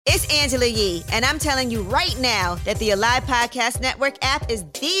It's Angela Yee, and I'm telling you right now that the Alive Podcast Network app is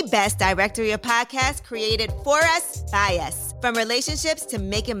the best directory of podcasts created for us, by us. From relationships to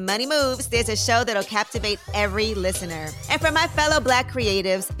making money moves, there's a show that'll captivate every listener. And for my fellow Black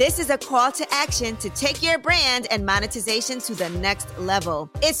creatives, this is a call to action to take your brand and monetization to the next level.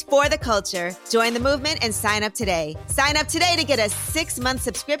 It's for the culture. Join the movement and sign up today. Sign up today to get a 6-month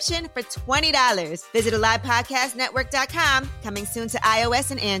subscription for $20. Visit AlivePodcastNetwork.com, coming soon to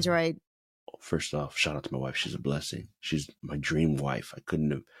iOS and Android. First off, shout out to my wife. She's a blessing. She's my dream wife. I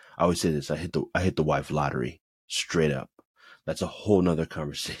always say this. I hit the wife lottery straight up. That's a whole nother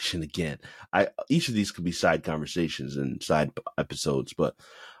conversation again. Each of these could be side conversations and side episodes, but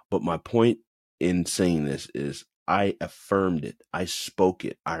my point in saying this is I affirmed it. I spoke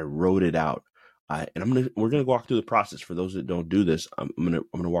it. I wrote it out. We're gonna walk through the process. For those that don't do this, I'm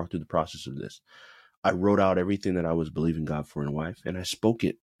gonna walk through the process of this. I wrote out everything that I was believing God for in a wife, and I spoke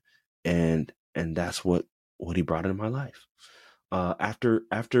it, and that's what He brought into my life.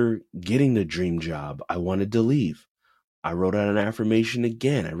 After getting the dream job, I wanted to leave. I wrote out an affirmation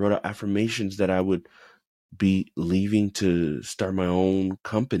again. I wrote out affirmations that I would be leaving to start my own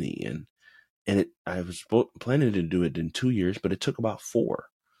company, and I was planning to do it in 2 years, but it took about 4.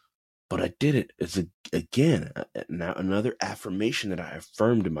 But I did it. It's now another affirmation that I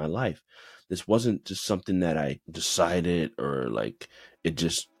affirmed in my life. This wasn't just something that I decided or like it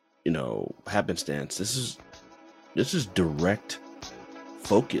just, happenstance. This is direct,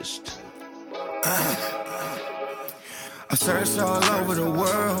 focused. I searched all over the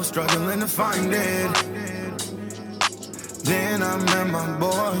world, struggling to find it. Then I met my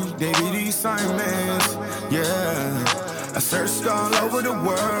boy, David Simons. Yeah, I searched all over the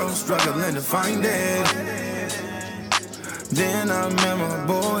world, struggling to find it. Then I met my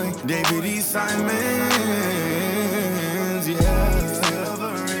boy, David Simons. Yeah,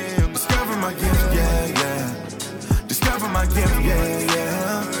 discover my gift, yeah. Discover my gift,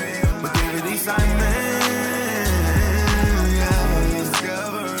 yeah. With David Simons.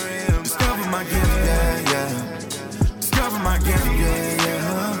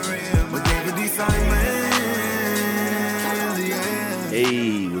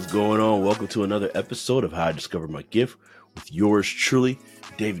 Hey, what's going on? Welcome to another episode of How I Discovered My Gift with yours truly,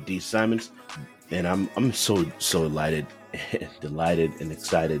 David D. Simons. And I'm so delighted and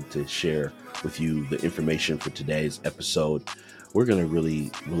excited to share with you the information for today's episode. We're going to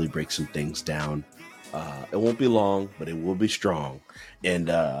really break some things down. It won't be long, but it will be strong. And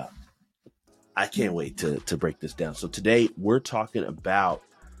I can't wait to break this down. So today we're talking about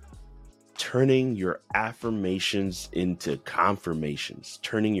turning your affirmations into confirmations.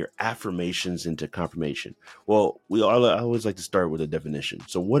 Turning your affirmations into confirmation. Well, I always like to start with a definition.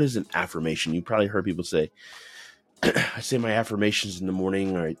 So what is an affirmation? You probably heard people say, I say my affirmations in the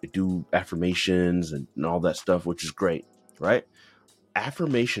morning, or I do affirmations and all that stuff, which is great, right?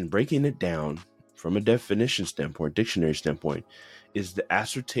 Affirmation, breaking it down from a definition standpoint, dictionary standpoint, is the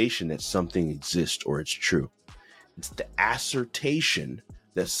assertion that something exists or it's true. It's the assertion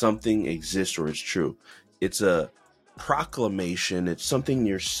that something exists or is true. It's a proclamation. It's something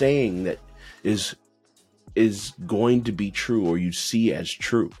you're saying that is going to be true or you see as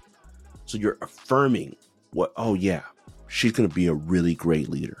true. So you're affirming she's going to be a really great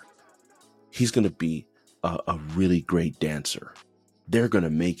leader. He's going to be a really great dancer. They're going to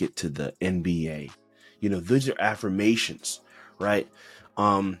make it to the NBA. These are affirmations, right?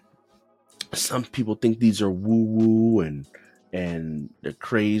 Some people think these are woo-woo and they're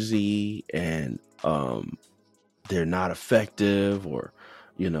crazy and they're not effective and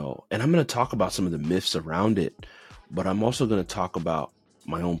I'm going to talk about some of the myths around it, but I'm also going to talk about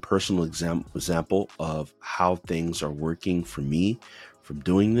my own personal example of how things are working for me from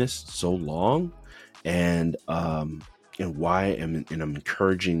doing this so long and why I'm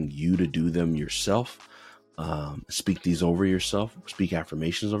encouraging you to do them yourself. Speak these over yourself, speak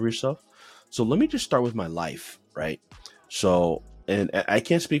affirmations over yourself. So let me just start with my life, right? So, and I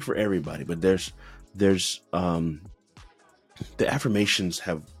can't speak for everybody, but there's the affirmations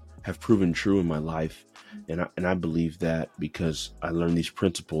have proven true in my life. And I believe that because I learned these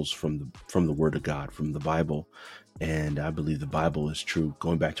principles from the Word of God, from the Bible. And I believe the Bible is true.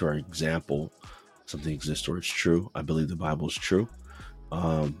 Going back to our example, something exists or it's true. I believe the Bible is true.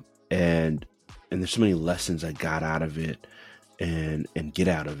 And there's so many lessons I got out of it and get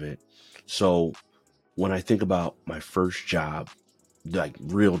out of it. So when I think about my first job, like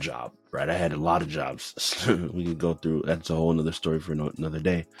real job, right? I had a lot of jobs. We can go through, that's a whole nother story for another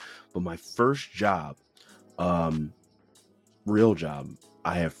day. But my first job, real job,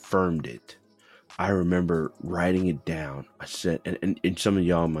 I affirmed it. I remember writing it down. I said, and some of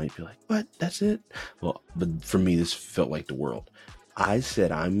y'all might be like, what? That's it? Well, but for me, this felt like the world. I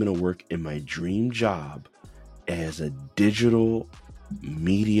said, I'm going to work in my dream job as a digital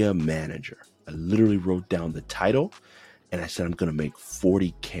media manager. I literally wrote down the title and I said, I'm going to make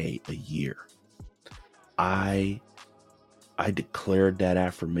 $40K a year. I declared that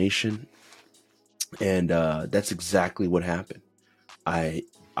affirmation, and that's exactly what happened.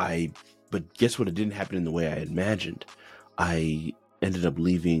 But guess what? It didn't happen in the way I imagined. I ended up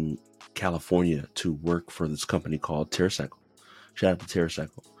leaving California to work for this company called TerraCycle. Shout out to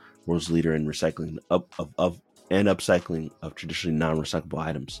TerraCycle, world's leader in recycling and upcycling of traditionally non-recyclable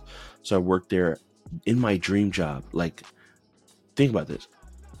items. So I worked there in my dream job. Like, think about this.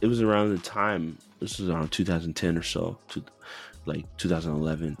 It was around the time, this was around 2010 or so, like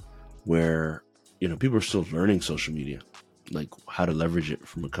 2011, where, people are still learning social media, like how to leverage it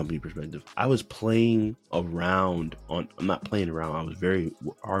from a company perspective. I was playing around I'm not playing around. I was very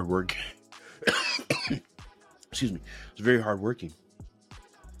hard working. Excuse me. It was very hard working.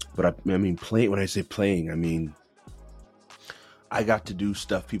 But I mean, when I say playing, I mean, I got to do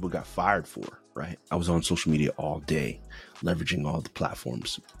stuff people got fired for, right? I was on social media all day, leveraging all the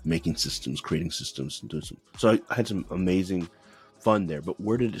platforms, making systems, creating systems, and doing some. So I had some amazing fun there. But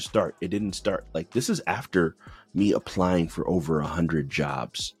where did it start? It didn't start like this. Is after me applying for over 100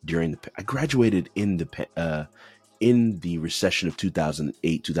 jobs during I graduated in the recession of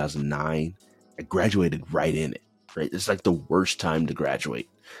 2008, 2009. I graduated right in it, right? It's like the worst time to graduate,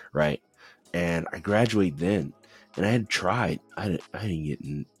 right? And I graduate then. And I had tried. I didn't get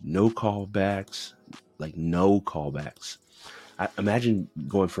no callbacks, like no callbacks. I imagine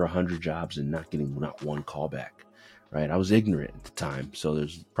going for 100 jobs and not getting not one callback, right? I was ignorant at the time, so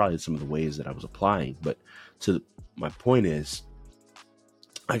there's probably some of the ways that I was applying. But my point is,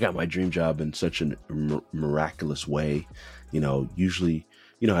 I got my dream job in such a miraculous way. Usually,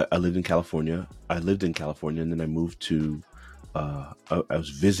 I lived in California. And then I moved to. I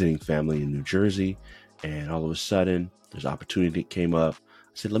was visiting family in New Jersey. And all of a sudden, there's an opportunity that came up.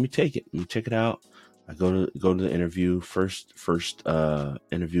 I said, let me take it. Let me check it out. I go to the interview. First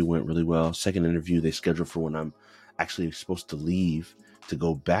interview went really well. Second interview, they scheduled for when I'm actually supposed to leave to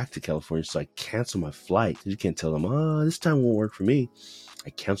go back to California. So I cancel my flight. You can't tell them, this time won't work for me.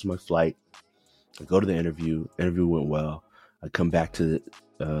 I cancel my flight. I go to the interview. Interview went well. I come back to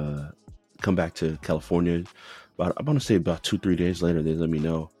California. I want to say about 2-3 days later, they let me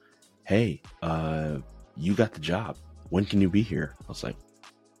know, hey, you got the job. When can you be here? I was like,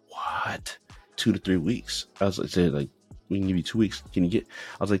 what? 2 to 3 weeks. I was like, we can give you 2 weeks. Can you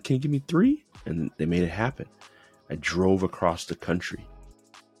give me 3? And they made it happen. I drove across the country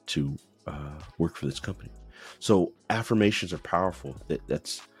to work for this company. So affirmations are powerful.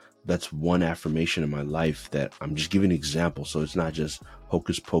 That's one affirmation in my life that I'm just giving an example. So it's not just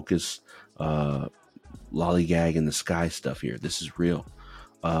hocus pocus, lollygag in the sky stuff here. This is real.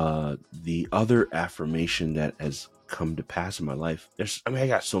 The other affirmation that has come to pass in my life, I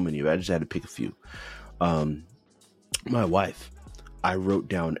got so many, but I just had to pick a few. My wife, I wrote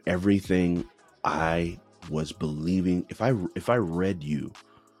down everything I was believing. If I read you,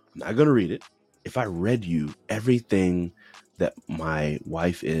 I'm not going to read it. If I read you everything that my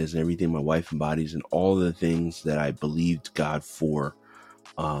wife is and everything my wife embodies and all the things that I believed God for,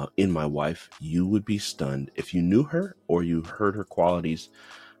 in my wife, you would be stunned. If you knew her or you heard her qualities,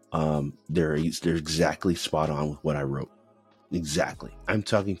 they're exactly spot on with what I wrote. Exactly. I'm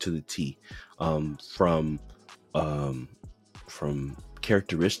talking to the T, from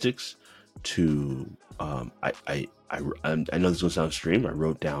characteristics to, I know this is gonna sound extreme. I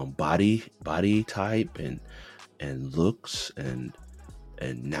wrote down body type and looks and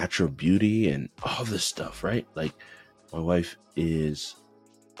natural beauty and all this stuff, right? Like, my wife is,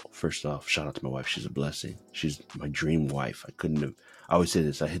 first off, shout out to my wife. She's a blessing. She's my dream wife. I always say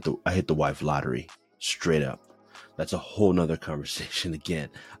this. I hit the wife lottery, straight up. That's a whole nother conversation again.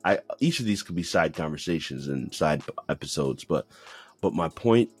 Each of these could be side conversations and side episodes, but my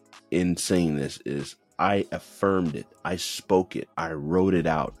point in saying this is I affirmed it. I spoke it. I wrote it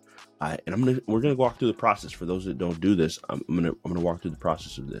out. We're gonna walk through the process. For those that don't do this, I'm gonna walk through the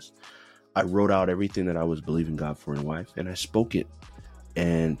process of this. I wrote out everything that I was believing God for in a wife, and I spoke it.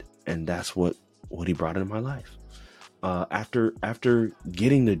 And that's what he brought into my life. After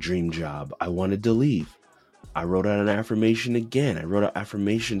getting the dream job, I wanted to leave. I wrote out an affirmation again. I wrote out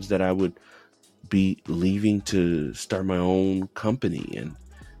affirmations that I would be leaving to start my own company.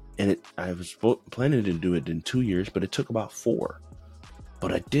 And I was planning to do it in 2 years, but it took about 4.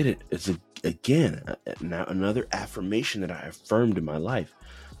 But I did it. It's again, now another affirmation that I affirmed in my life.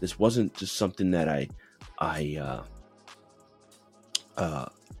 This wasn't just something that I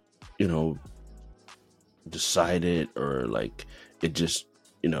decided, or like it just,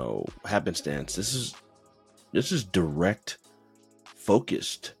 happenstance. This is direct,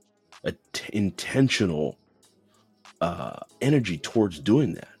 focused, intentional energy towards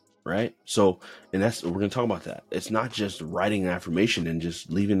doing that. Right. So, and we're going to talk about that. It's not just writing an affirmation and just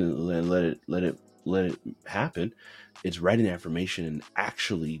leaving it and let it happen. It's writing an affirmation and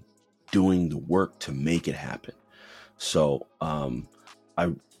actually doing the work to make it happen. So,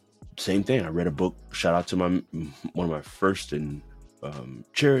 same thing. I read a book. Shout out to one of my first and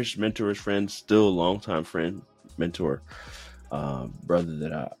cherished mentors, friends, still a longtime friend, mentor, brother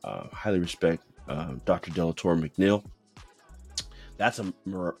that I highly respect, Dr. Delator McNeil. That's a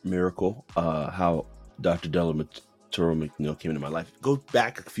miracle, how Dr. Delator McNeil came into my life. Go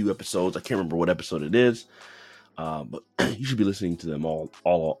back a few episodes. I can't remember what episode it is, but you should be listening to them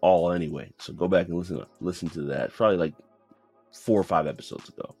all anyway. So go back and listen to that. Probably like 4 or 5 episodes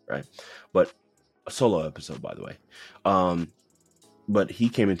ago, right? But a solo episode, by the way. But he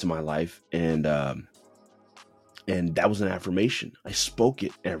came into my life, and that was an affirmation. I spoke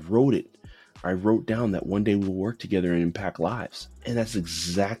it and I wrote it. I wrote down that one day we'll work together and impact lives, and that's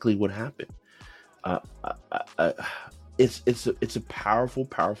exactly what happened. It's a powerful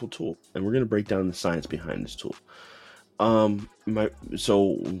tool, and we're going to break down the science behind this tool.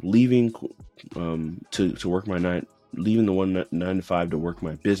 So leaving to work my leaving the 9 to 5 to work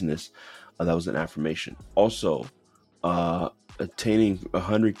my business, that was an affirmation. Also, attaining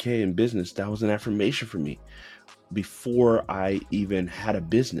 100K in business, that was an affirmation for me before I even had a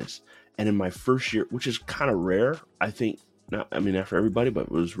business. And in my first year, which is kind of rare, I think, not for everybody, but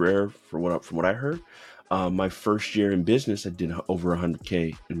it was rare from what I heard. My first year in business, I did over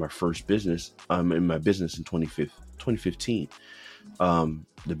 100K in my first business. In my business in 2015.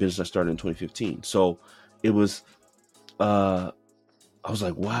 The business I started in 2015. So it was, I was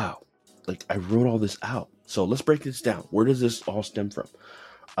like, wow, like I wrote all this out. So let's break this down. Where does this all stem from?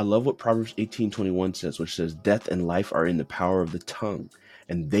 I love what Proverbs 18:21 says, which says, death and life are in the power of the tongue,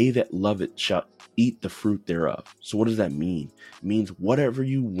 and they that love it shall eat the fruit thereof. So what does that mean? It means whatever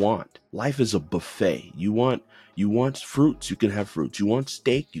you want. Life is a buffet. You want fruits, you can have fruits. You want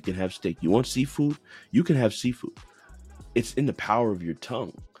steak, you can have steak. You want seafood, you can have seafood. It's in the power of your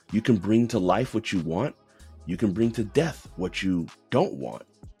tongue. You can bring to life what you want. You can bring to death what you don't want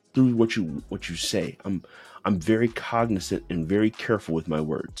through what you say. I'm very cognizant and very careful with my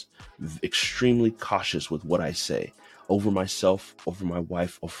words, extremely cautious with what I say over myself, over my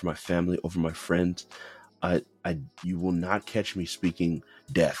wife, over my family, over my friends. You will not catch me speaking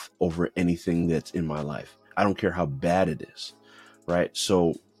death over anything that's in my life. I don't care how bad it is, right?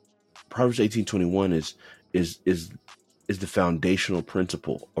 So Proverbs 18:21 is the foundational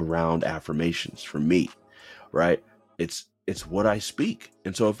principle around affirmations for me, right? It's what I speak.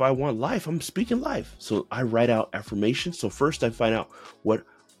 And so if I want life, I'm speaking life. So I write out affirmations. So first I find out what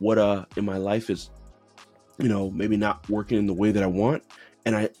in my life is, maybe not working in the way that I want.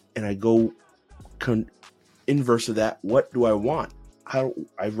 And I go inverse of that. What do I want? I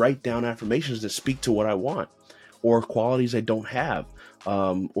write down affirmations that speak to what I want, or qualities I don't have,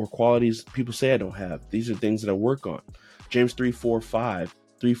 or qualities people say I don't have. These are things that I work on. James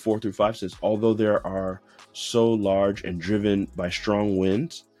 3:4-5 says, although there are so large and driven by strong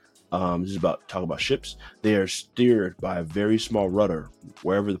winds, this is talk about ships, they are steered by a very small rudder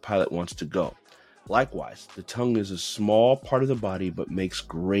wherever the pilot wants to go. Likewise, the tongue is a small part of the body, but makes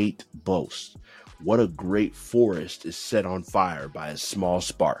great boast. What a great forest is set on fire by a small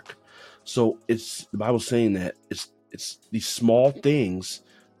spark. So it's the Bible saying that it's these small things,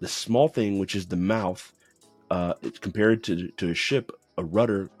 the small thing, which is the mouth, it's compared to a ship. A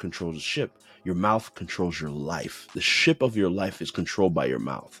rudder controls a ship. Your mouth controls your life. The ship of your life is controlled by your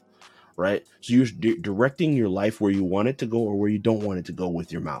mouth, right? So you're directing your life where you want it to go or where you don't want it to go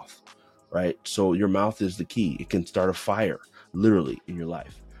with your mouth, right? So your mouth is the key. It can start a fire, literally, in your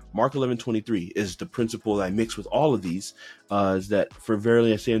life. Mark 11:23 is the principle that I mix with all of these, is that, for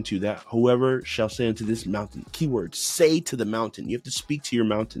verily I say unto you, that whoever shall say unto this mountain, keyword, say to the mountain. You have to speak to your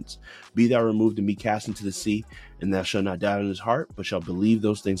mountains. Be thou removed and be cast into the sea, and thou shalt not doubt in his heart, but shall believe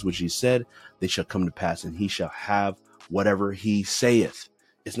those things which he said, they shall come to pass, and he shall have whatever he saith.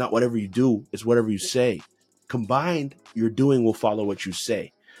 It's not whatever you do, it's whatever you say. Combined, your doing will follow what you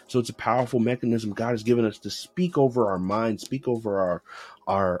say. So it's a powerful mechanism God has given us to speak over our minds, speak over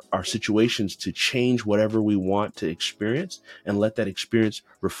our situations, to change whatever we want to experience and let that experience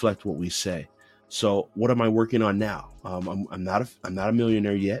reflect what we say. So what am I working on now? I'm not a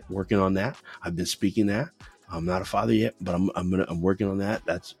millionaire yet, working on that. I've been speaking that. I'm not a father yet, but I'm working on that.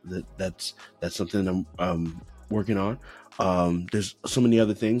 That's something I'm working on. There's so many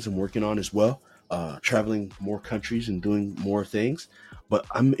other things I'm working on as well. Traveling more countries and doing more things. But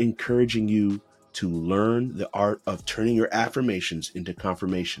I'm encouraging you to learn the art of turning your affirmations into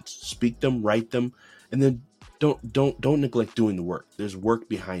confirmations. Speak them, write them, and then don't neglect doing the work. There's work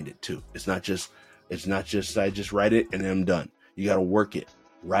behind it too. It's not just I just write it and then I'm done. You got to work it.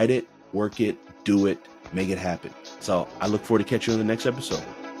 Write it, work it, do it, make it happen. So I look forward to catching you on the next episode.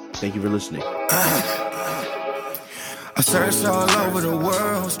 Thank you for listening. I searched all over the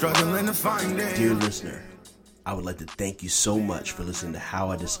world, struggling to find it. Dear listener, I would like to thank you so much for listening to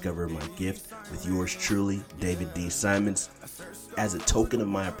How I Discovered My Gift with yours truly, David D. Simons. As a token of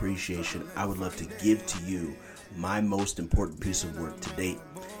my appreciation, I would love to give to you my most important piece of work to date,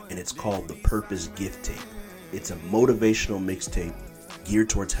 and it's called the Purpose Gift Tape. It's a motivational mixtape geared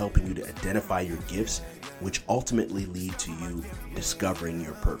towards helping you to identify your gifts, which ultimately lead to you discovering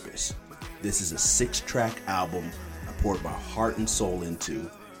your purpose. This is a 6-track album I poured my heart and soul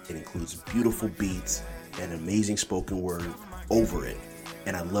into. It includes beautiful beats and amazing spoken word over it,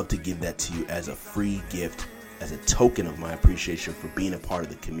 and I'd love to give that to you as a free gift, as a token of my appreciation for being a part of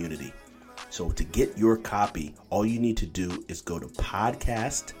the community. So to get your copy, all you need to do is go to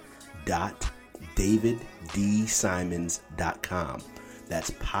podcast.daviddsimons.com.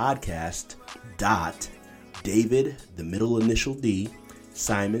 That's podcast.david, the middle initial D,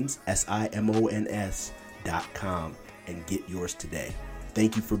 Simons, SIMONS.com, and get yours today.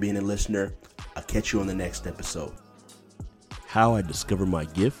 Thank you for being a listener. I'll catch you on the next episode. How I Discovered My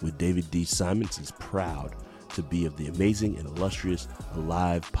Gift with David D. Simons is proud to be of the amazing and illustrious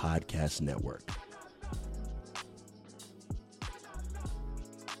Alive Podcast Network.